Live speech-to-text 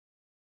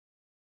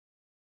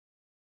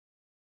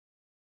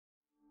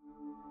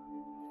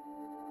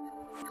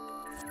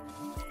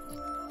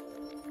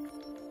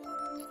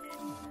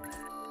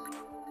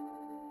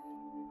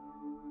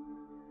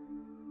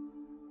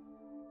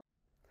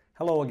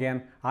Hello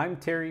again, I'm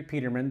Terry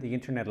Peterman, the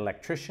Internet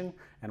Electrician,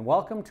 and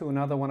welcome to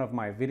another one of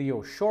my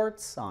video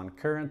shorts on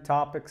current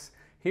topics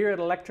here at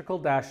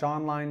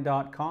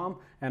electrical-online.com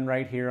and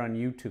right here on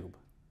YouTube.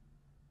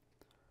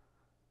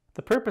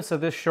 The purpose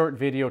of this short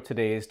video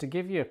today is to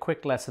give you a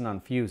quick lesson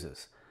on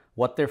fuses,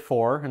 what they're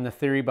for and the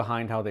theory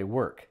behind how they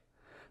work.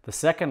 The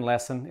second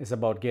lesson is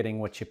about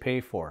getting what you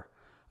pay for,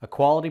 a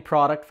quality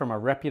product from a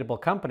reputable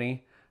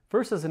company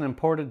versus an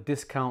imported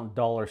discount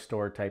dollar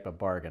store type of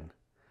bargain.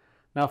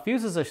 Now,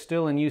 fuses are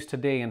still in use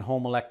today in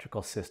home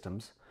electrical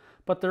systems,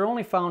 but they're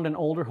only found in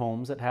older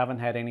homes that haven't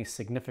had any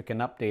significant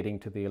updating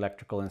to the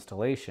electrical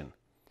installation.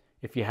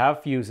 If you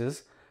have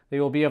fuses, they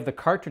will be of the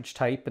cartridge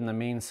type in the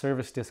main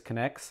service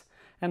disconnects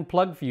and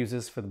plug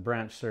fuses for the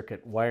branch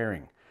circuit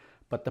wiring.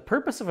 But the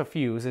purpose of a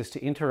fuse is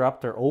to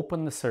interrupt or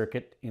open the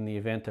circuit in the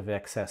event of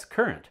excess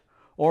current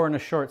or in a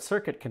short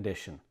circuit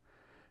condition.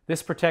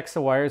 This protects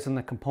the wires and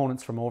the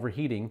components from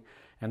overheating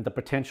and the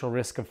potential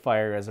risk of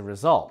fire as a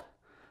result.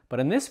 But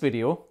in this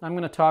video, I'm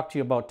going to talk to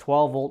you about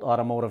 12-volt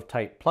automotive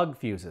type plug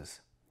fuses.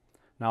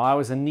 Now, I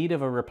was in need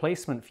of a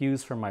replacement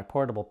fuse for my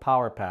portable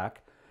power pack,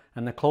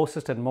 and the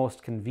closest and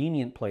most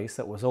convenient place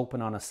that was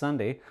open on a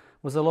Sunday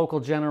was a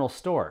local general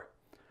store.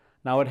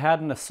 Now, it had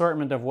an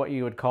assortment of what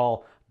you would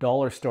call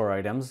dollar store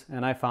items,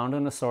 and I found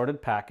an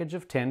assorted package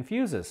of 10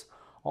 fuses,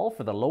 all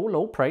for the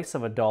low price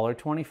of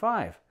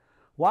 $1.25.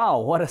 Wow,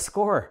 what a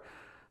score!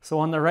 So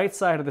on the right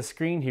side of the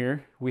screen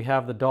here, we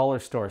have the dollar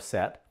store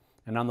set.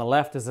 And on the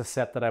left is a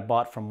set that I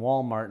bought from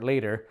Walmart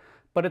later,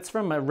 but it's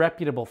from a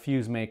reputable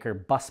fuse maker,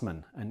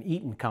 Bussmann, an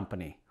Eaton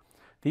company.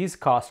 These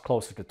cost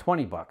closer to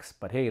 20 bucks,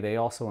 but hey, they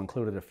also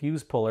included a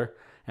fuse puller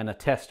and a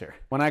tester.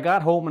 When I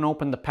got home and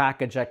opened the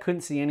package, I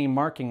couldn't see any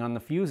marking on the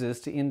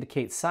fuses to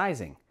indicate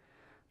sizing.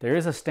 There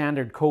is a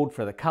standard code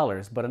for the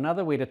colors, but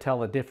another way to tell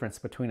the difference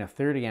between a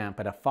 30 amp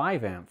and a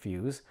 5 amp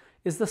fuse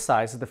is the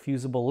size of the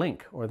fusible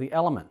link, or the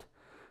element.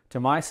 To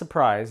my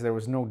surprise, there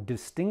was no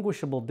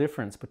distinguishable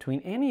difference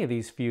between any of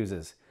these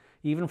fuses,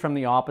 even from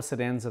the opposite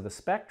ends of the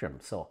spectrum.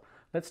 So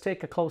let's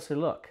take a closer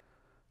look.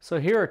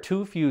 So here are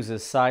two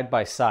fuses side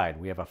by side.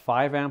 We have a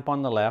 5 amp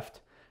on the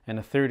left and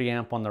a 30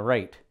 amp on the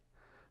right.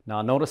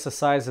 Now notice the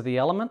size of the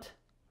element.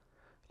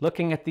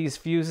 Looking at these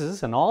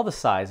fuses and all the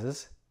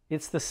sizes,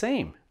 it's the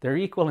same. They're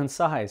equal in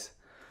size.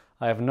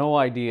 I have no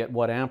idea at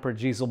what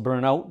amperage these will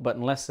burn out, but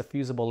unless the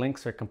fusible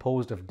links are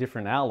composed of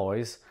different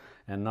alloys,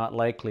 and not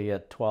likely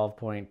at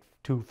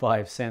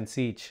 12.25 cents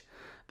each,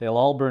 they'll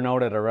all burn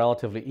out at a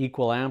relatively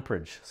equal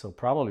amperage, so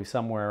probably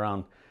somewhere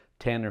around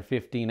 10 or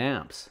 15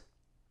 amps.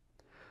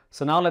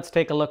 So now let's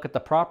take a look at the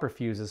proper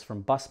fuses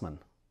from Bussmann.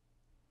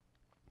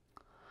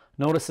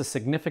 Notice a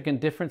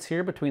significant difference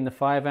here between the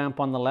 5 amp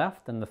on the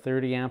left and the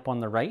 30 amp on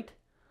the right.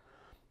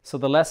 So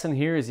the lesson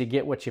here is you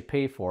get what you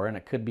pay for, and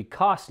it could be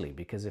costly,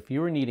 because if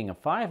you were needing a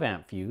 5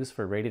 amp fuse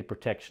for rated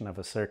protection of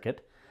a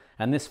circuit,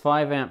 and this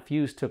 5 amp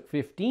fuse took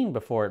 15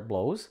 before it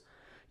blows,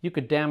 you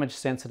could damage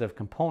sensitive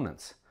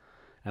components.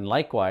 And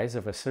likewise,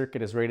 if a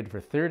circuit is rated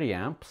for 30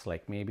 amps,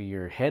 like maybe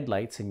your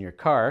headlights in your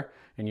car,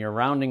 and you're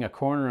rounding a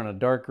corner on a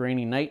dark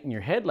rainy night and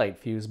your headlight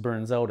fuse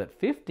burns out at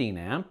 15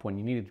 amp when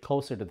you needed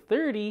closer to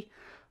 30,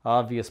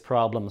 obvious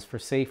problems for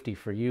safety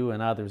for you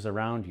and others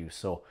around you.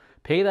 So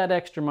pay that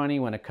extra money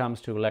when it comes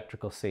to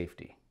electrical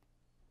safety.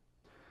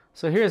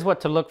 So here's what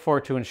to look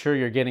for to ensure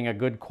you're getting a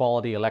good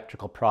quality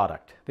electrical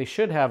product. They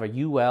should have a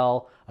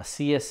UL, a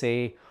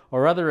CSA,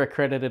 or other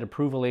accredited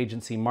approval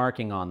agency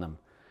marking on them.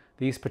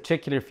 These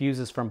particular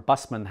fuses from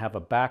Bussmann have a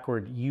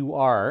backward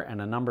UR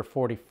and a number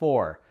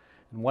 44.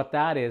 And what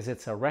that is,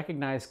 it's a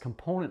recognized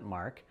component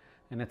mark,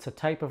 and it's a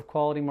type of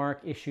quality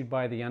mark issued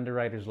by the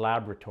underwriters'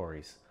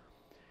 laboratories.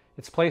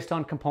 It's placed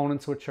on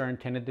components which are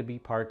intended to be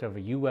part of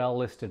a UL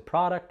listed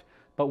product,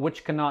 but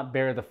which cannot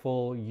bear the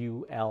full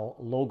UL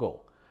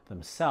logo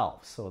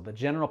themselves. So the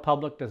general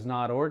public does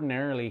not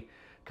ordinarily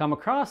come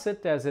across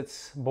it, as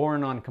it's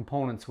borne on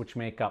components which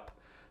make up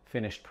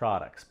finished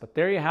products. But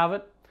there you have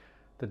it,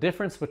 the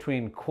difference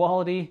between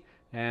quality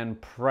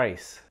and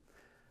price.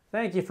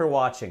 Thank you for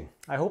watching.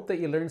 I hope that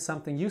you learned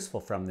something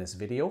useful from this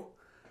video.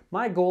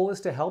 My goal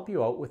is to help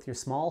you out with your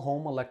small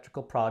home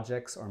electrical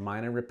projects or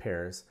minor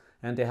repairs,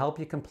 and to help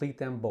you complete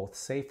them both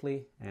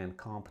safely and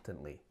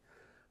competently.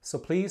 So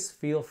please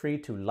feel free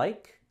to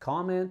like,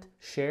 comment,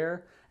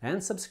 share,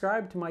 and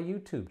subscribe to my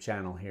YouTube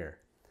channel here.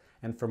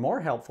 And for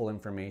more helpful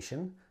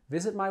information,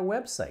 visit my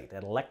website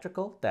at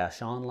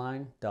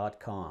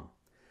electrical-online.com.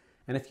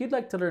 And if you'd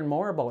like to learn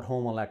more about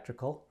home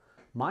electrical,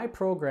 my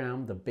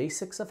program, The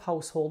Basics of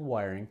Household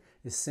Wiring,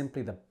 is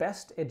simply the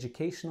best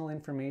educational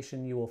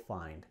information you will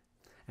find.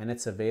 And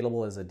it's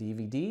available as a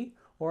DVD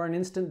or an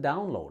instant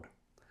download.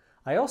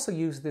 I also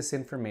use this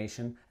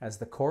information as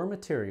the core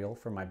material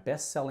for my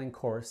best-selling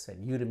course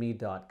at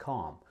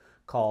udemy.com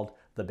called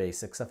The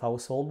Basics of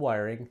Household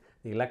Wiring,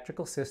 the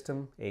Electrical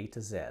System A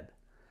to Z.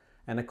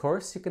 And of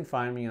course, you can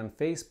find me on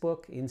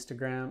Facebook,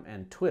 Instagram,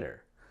 and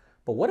Twitter.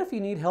 But what if you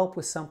need help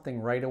with something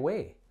right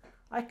away?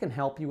 I can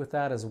help you with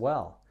that as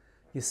well.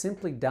 You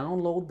simply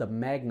download the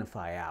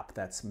Magnify app,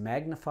 that's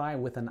Magnify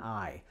with an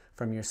I,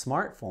 from your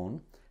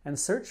smartphone and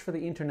search for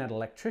the Internet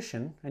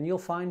Electrician and you'll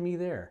find me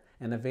there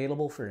and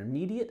available for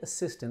immediate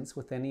assistance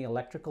with any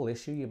electrical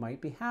issue you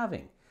might be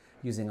having.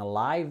 Using a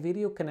live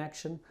video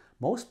connection,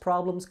 most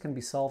problems can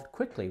be solved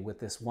quickly with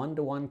this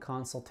one-to-one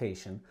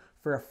consultation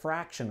for a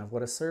fraction of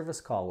what a service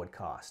call would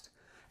cost.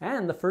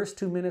 And the first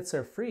 2 minutes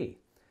are free.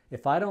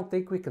 If I don't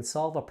think we can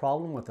solve a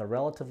problem with a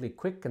relatively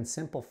quick and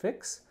simple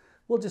fix,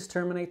 we'll just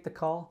terminate the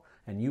call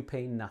and you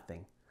pay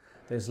nothing.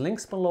 There's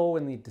links below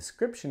in the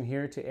description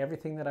here to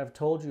everything that I've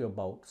told you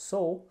about.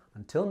 So,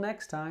 until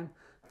next time,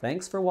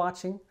 thanks for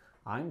watching.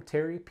 I'm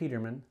Terry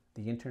Peterman,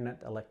 the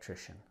Internet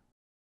Electrician.